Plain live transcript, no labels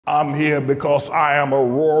I'm here because I am a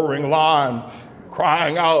roaring lion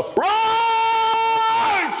crying out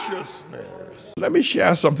righteousness. Let me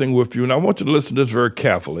share something with you, and I want you to listen to this very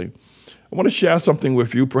carefully. I want to share something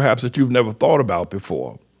with you perhaps that you've never thought about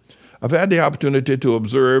before. I've had the opportunity to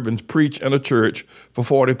observe and preach in a church for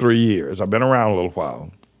 43 years. I've been around a little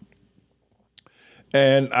while.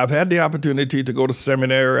 And I've had the opportunity to go to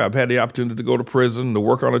seminary. I've had the opportunity to go to prison, to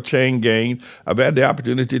work on a chain gang. I've had the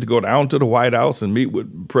opportunity to go down to the White House and meet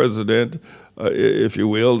with President, if you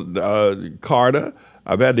will, Carter.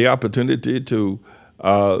 I've had the opportunity to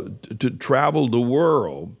travel the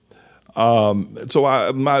world.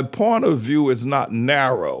 So my point of view is not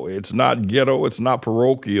narrow. It's not ghetto. It's not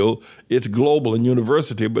parochial. It's global and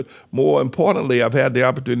university. But more importantly, I've had the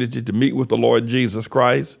opportunity to meet with the Lord Jesus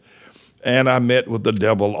Christ. And I met with the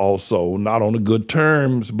devil also, not on the good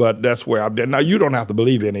terms, but that's where I've been. Now, you don't have to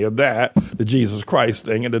believe any of that, the Jesus Christ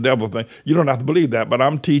thing and the devil thing. You don't have to believe that, but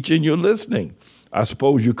I'm teaching, you're listening. I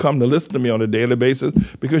suppose you come to listen to me on a daily basis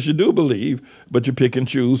because you do believe, but you pick and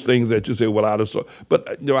choose things that you say, well, I just. But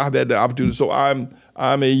I've had the opportunity. So I'm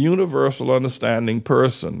a universal understanding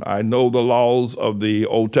person. I know the laws of the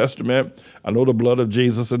Old Testament. I know the blood of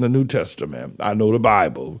Jesus in the New Testament. I know the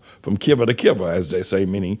Bible from kiver to kiver, as they say,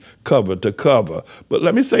 meaning cover to cover. But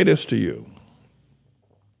let me say this to you.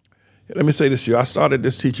 I started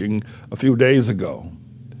this teaching a few days ago.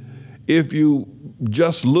 If you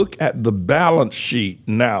just look at the balance sheet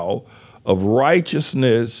now of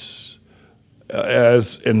righteousness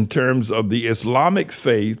as in terms of the Islamic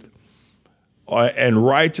faith and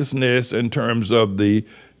righteousness in terms of the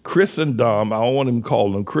Christendom, I don't want to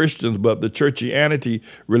call them Christians, but the churchianity,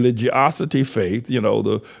 religiosity faith, you know,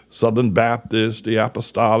 the Southern Baptists, the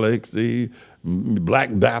Apostolics, the Black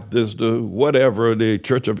Baptists, the whatever, the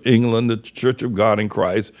Church of England, the Church of God in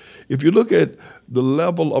Christ. If you look at the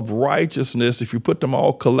level of righteousness, if you put them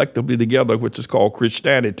all collectively together, which is called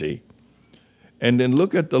Christianity, and then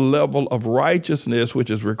look at the level of righteousness which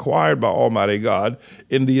is required by Almighty God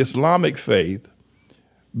in the Islamic faith,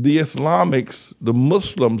 the Islamics, the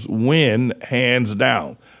Muslims win hands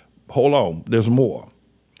down. Hold on, there's more.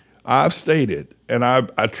 I've stated, and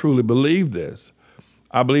I truly believe this,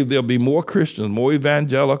 I believe there'll be more Christians, more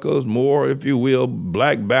evangelicals, more, if you will,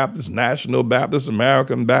 Black Baptists, National Baptists,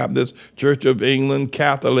 American Baptists, Church of England,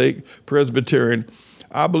 Catholic, Presbyterian.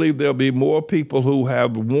 I believe there'll be more people who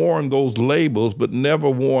have worn those labels but never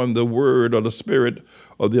worn the word or the spirit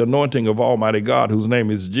or the anointing of Almighty God, whose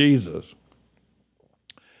name is Jesus.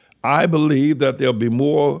 I believe that there'll be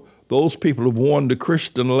more those people who've worn the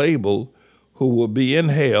Christian label who will be in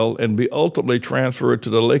hell and be ultimately transferred to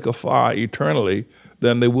the lake of fire eternally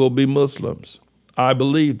than there will be Muslims. I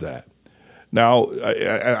believe that. Now,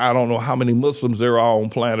 I don't know how many Muslims there are on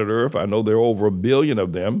planet Earth. I know there are over 1 billion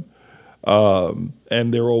of them, and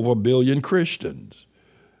there are over 1 billion Christians.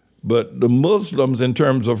 But the Muslims, in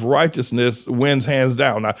terms of righteousness, wins hands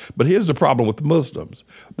down. Now, but here's the problem with Muslims.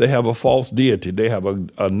 They have a false deity. They have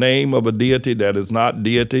a name of a deity that is not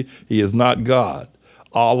deity. He is not God.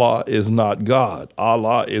 Allah is not God.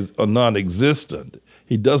 Allah is a non-existent.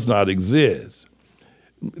 He does not exist.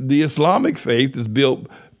 The Islamic faith is built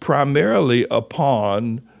primarily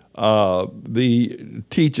upon the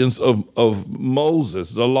teachings of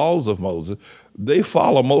Moses, the laws of Moses. They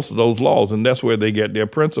follow most of those laws, and that's where they get their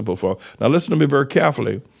principle from. Now, listen to me very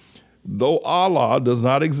carefully. Though Allah does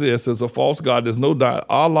not exist as a false God, there's no doubt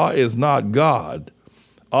Allah is not God.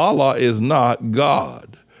 Allah is not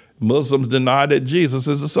God. Muslims deny that Jesus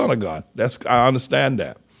is the Son of God. I understand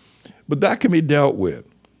that. But that can be dealt with.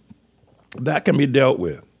 That can be dealt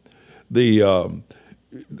with.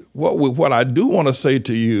 What I do want to say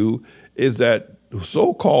to you is that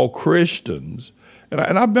so-called Christians, and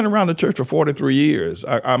I've been around the church for 43 years.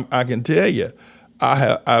 I can tell you,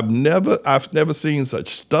 I've never seen such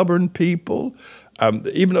stubborn people.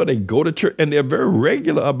 Even though they go to church and they're very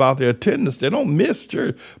regular about their attendance, they don't miss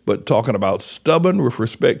church. But talking about stubborn with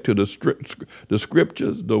respect to the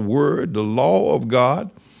scriptures, the word, the law of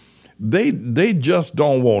God, they just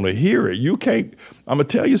don't want to hear it. You can't. I'm gonna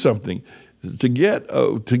tell you something. To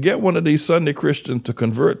get one of these Sunday Christians to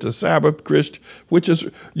convert to Sabbath Christian, which is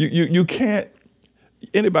you can't.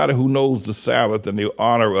 Anybody who knows the Sabbath and the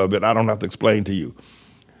honor of it, I don't have to explain to you.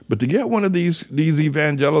 But to get one of these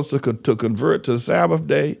evangelicals to convert to the Sabbath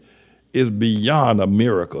day is beyond a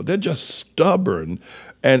miracle. They're just stubborn,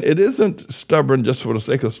 and it isn't stubborn just for the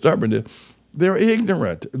sake of stubbornness. They're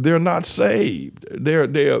ignorant. They're not saved. They're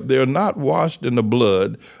not washed in the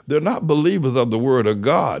blood. They're not believers of the word of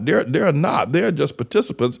God. They're not. They're just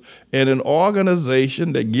participants in an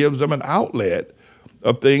organization that gives them an outlet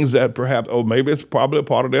of things that perhaps, or maybe it's probably a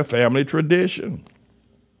part of their family tradition.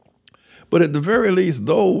 But at the very least,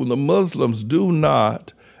 though the Muslims do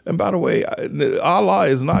not, and by the way, Allah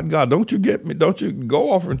is not God. Don't you get me? Don't you go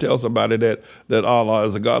off and tell somebody that Allah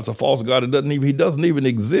is a God. It's a false God. He doesn't even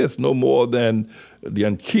exist no more than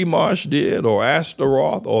Chemosh did, or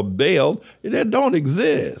Ashtaroth, or Baal. They don't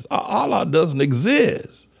exist. Allah doesn't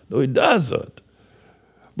exist. No, he doesn't.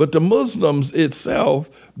 But the Muslims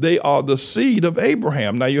itself, they are the seed of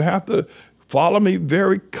Abraham. Now you have to follow me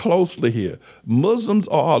very closely here. Muslims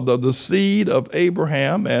are the seed of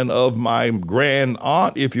Abraham and of my grand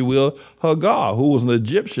aunt, if you will, Hagar, who was an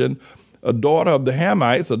Egyptian, a daughter of the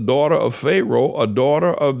Hamites, a daughter of Pharaoh, a daughter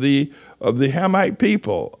of the Hamite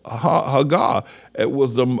people. Hagar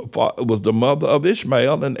was the mother of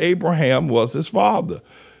Ishmael, and Abraham was his father.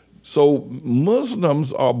 So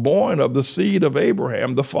Muslims are born of the seed of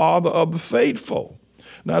Abraham, the father of the faithful.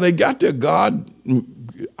 Now they got their God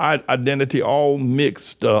identity all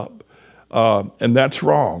mixed up, and that's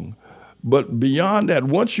wrong. But beyond that,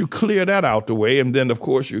 once you clear that out the way, and then of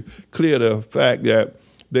course you clear the fact that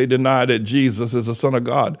they deny that Jesus is the Son of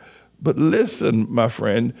God. But listen, my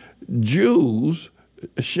friend, Jews,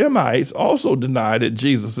 Shemites also deny that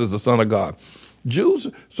Jesus is the Son of God. Jews,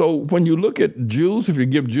 so when you look at Jews, if you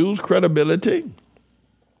give Jews credibility,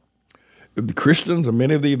 if the Christians and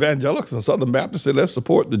many of the evangelicals and Southern Baptists say, let's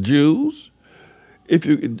support the Jews.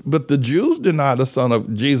 But the Jews deny the Son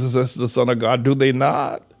of Jesus as the Son of God, do they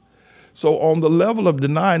not? So on the level of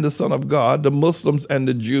denying the Son of God, the Muslims and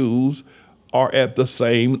the Jews are at the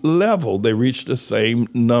same level. They reach the same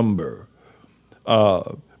number.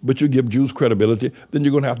 But you give Jews credibility, then you're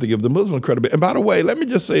going to have to give the Muslim credibility. And by the way, let me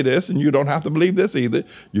just say this, and you don't have to believe this either.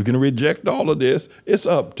 You can reject all of this. It's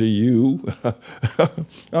up to you.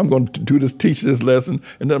 I'm going to teach this lesson,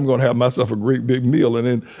 and then I'm going to have myself a great big meal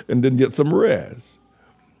and then get some rest.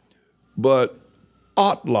 But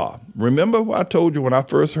ATLAH, remember what I told you when I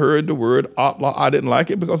first heard the word ATLAH? I didn't like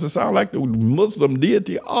it because it sounded like the Muslim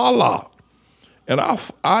deity Allah. And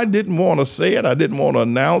I didn't want to say it. I didn't want to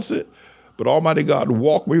announce it. But Almighty God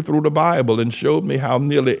walked me through the Bible and showed me how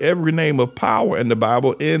nearly every name of power in the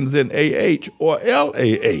Bible ends in AH or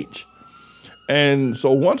LAH. And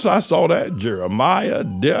so once I saw that, Jeremiah,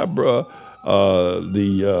 Deborah,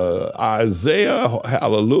 Isaiah,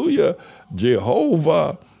 hallelujah,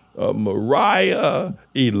 Jehovah, Mariah,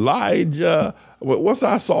 Elijah, once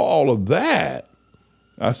I saw all of that,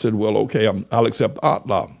 I said, well, okay, I'll accept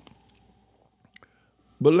ATLAH.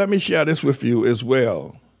 But let me share this with you as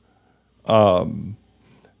well.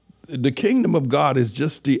 The kingdom of God is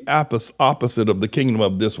just the opposite of the kingdom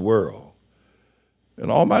of this world.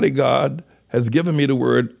 And Almighty God has given me the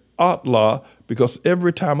word ATLAH because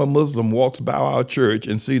every time a Muslim walks by our church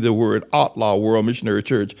and sees the word ATLAH, World Missionary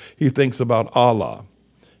Church, he thinks about Allah.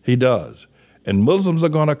 He does. And Muslims are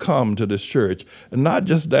going to come to this church. And not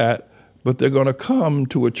just that, but they're going to come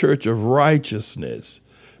to a church of righteousness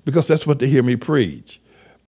because that's what they hear me preach.